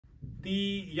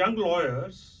the young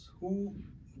lawyers who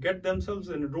get themselves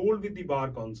enrolled with the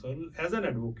Bar Council as an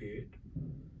advocate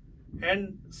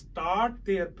and start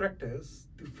their practice,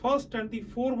 the first and the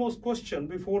foremost question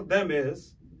before them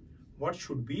is, what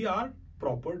should be our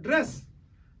proper dress?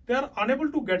 They are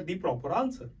unable to get the proper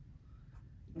answer.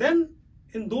 Then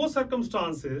in those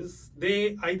circumstances,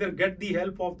 they either get the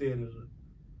help of their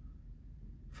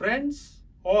friends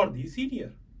or the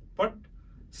senior, but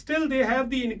still they have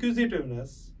the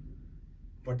inquisitiveness.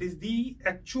 What is the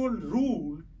actual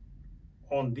rule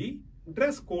on the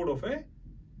dress code of a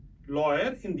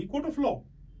lawyer in the court of law?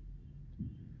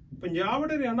 Punjab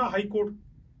and Haryana High Court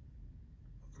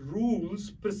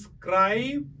rules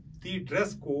prescribe the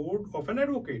dress code of an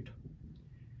advocate.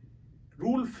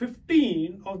 Rule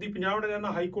 15 of the Punjab and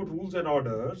Haryana High Court Rules and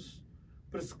Orders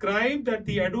prescribe that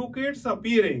the advocates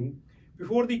appearing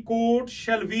before the court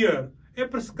shall wear a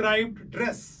prescribed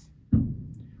dress.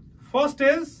 First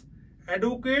is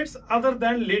advocates other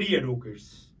than lady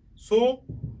advocates. So,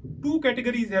 two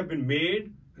categories have been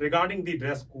made regarding the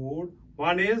dress code.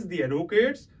 One is the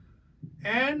advocates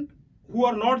and who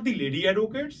are not the lady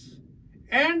advocates,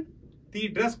 and the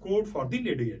dress code for the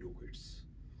lady advocates.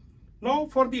 Now,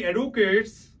 for the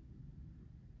advocates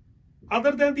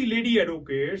other than the lady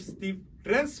advocates, the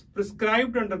dress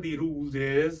prescribed under the rules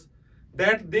is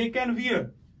that they can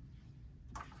wear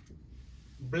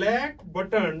black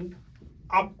buttoned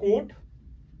up coat,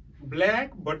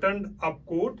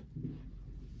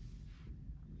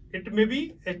 it may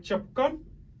be a chapkan,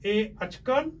 a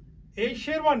achkan, a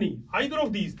sherwani, either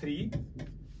of these three.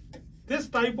 This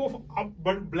type of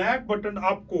black buttoned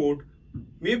up coat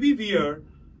may be worn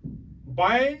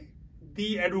by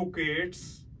the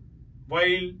advocates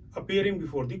while appearing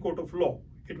before the court of law.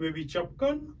 It may be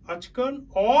chapkan, achkan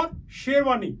or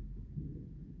sherwani.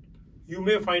 You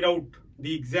may find out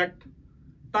the exact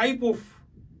type of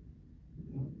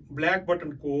black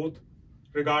buttoned coat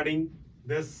regarding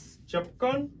this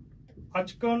chapkan,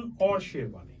 achkan or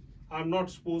sherwani. I am not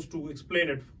supposed to explain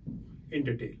it in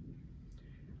detail.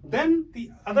 Then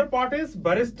the other part is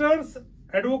barristers,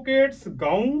 advocates,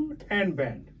 gown and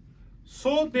band.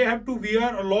 So they have to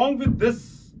wear along with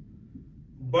this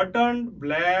buttoned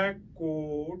black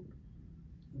coat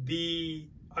the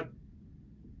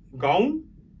gown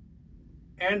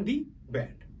and the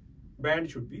band. Band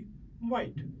should be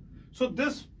white. So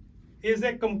this is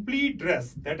a complete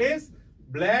dress, that is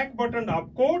black buttoned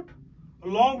up coat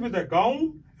along with a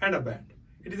gown and a band.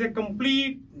 It is a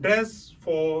complete dress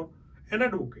for an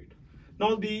advocate.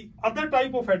 Now the other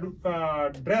type of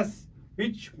dress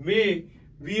which may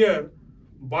wear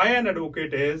by an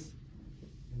advocate is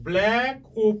black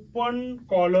open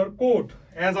collar coat,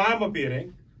 as I am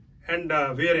appearing and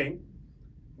wearing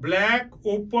black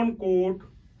open collar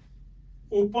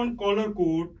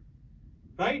coat,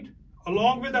 right,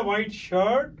 along with a white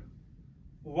shirt,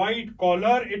 white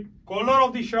collar. Collar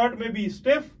of the shirt may be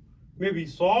stiff, may be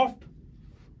soft,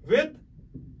 with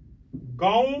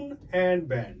gown and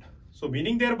band. So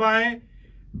meaning thereby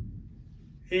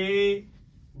a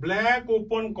black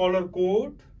open collar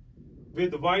coat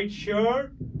with white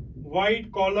shirt,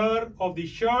 white collar of the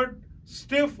shirt,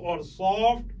 stiff or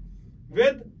soft,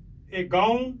 with a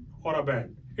gown or a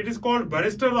band. It is called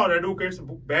barrister or advocate's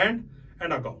band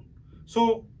and a gown.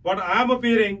 So what I am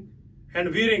appearing and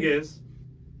wearing is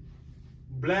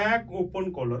black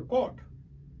open collar coat,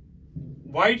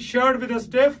 white shirt with a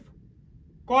stiff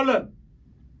collar,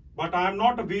 but I am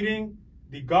not wearing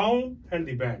the gown and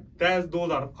the band.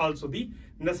 Those are also the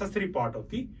necessary part of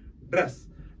the dress.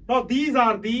 Now these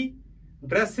are the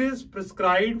dresses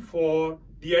prescribed for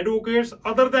the advocates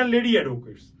other than lady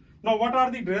advocates. Now what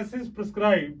are the dresses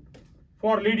prescribed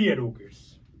for lady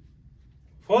advocates?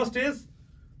 First is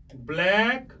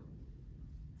black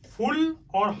full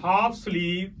or half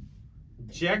sleeve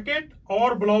jacket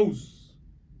or blouse.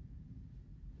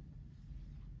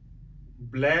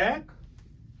 Black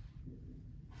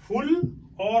full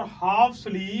or half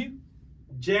sleeve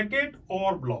jacket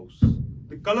or blouse.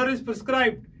 The color is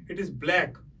prescribed, it is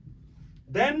black.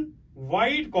 Then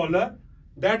white collar,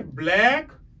 that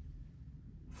black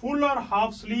full or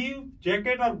half sleeve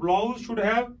jacket or blouse should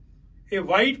have a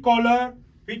white collar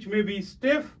which may be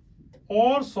stiff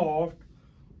or soft,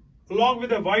 along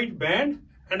with a white band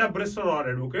and a barrister or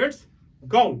advocate's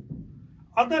gown.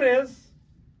 Other is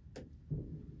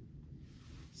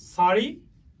sari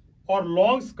or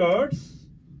long skirts,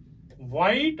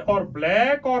 white or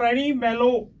black or any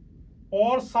mellow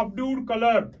or subdued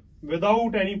color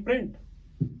without any print.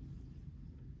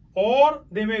 Or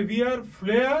they may wear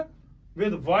flare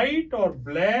with white or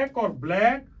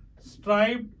black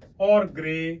striped or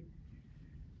grey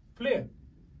flare.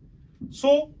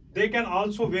 So they can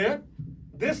also wear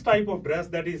this type of dress,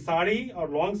 that is sari or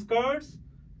long skirts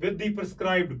with the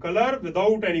prescribed color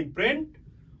without any print,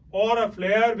 or a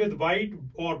flare with white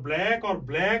or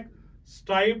black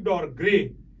striped or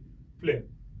grey flare.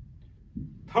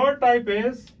 Third type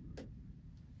is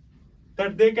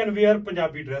that they can wear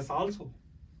Punjabi dress also,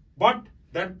 but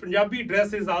that Punjabi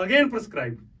dress is again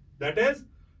prescribed, that is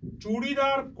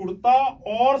chudidar kurta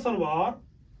or salwar,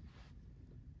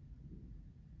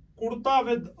 kurta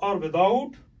with or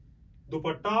without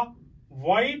dupatta,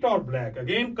 white or black.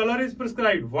 Again color is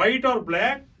prescribed, white or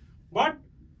black, but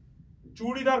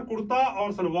chudidar kurta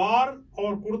or salwar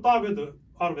or kurta with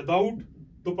or without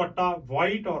dupatta,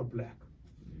 white or black.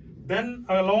 Then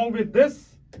along with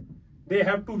this they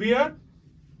have to wear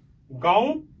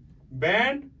gown,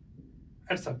 band,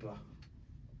 etc.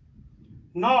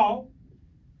 Now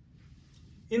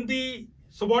in the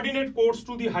subordinate courts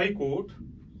to the High Court,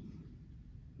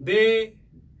 they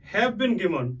have been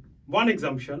given one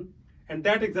exemption, and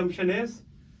that exemption is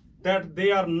that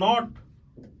they are not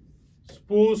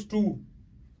supposed to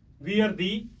wear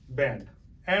the band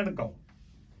and gown.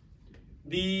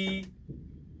 The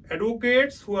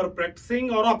advocates who are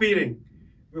practicing or appearing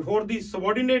before the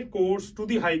subordinate courts to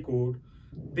the High Court,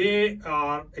 they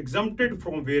are exempted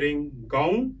from wearing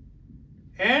gown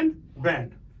and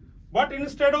band. But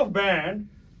instead of band,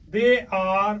 they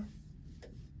are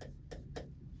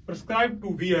prescribed to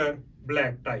wear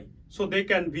black tie. So they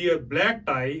can wear black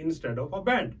tie instead of a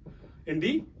band in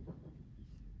the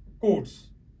courts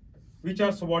which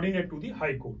are subordinate to the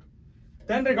High Court.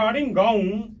 Then regarding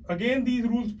gown, again these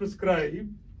rules prescribe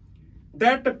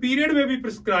that a period may be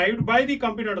prescribed by the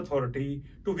competent authority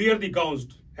to wear the gowns,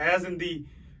 as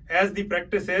the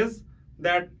practice is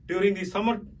that during the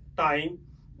summer time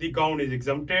the gown is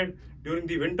exempted, during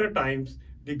the winter times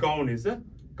the gown is a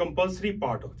compulsory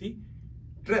part of the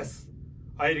dress.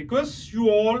 I request you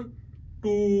all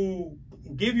to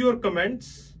give your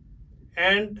comments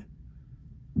and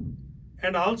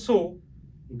also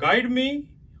guide me,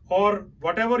 or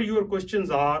whatever your questions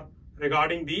are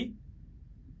regarding the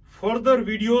further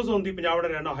videos on the Punjab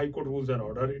and Haryana High Court rules and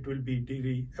order. It will be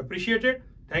deeply appreciated.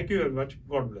 Thank you very much.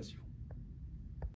 God bless you.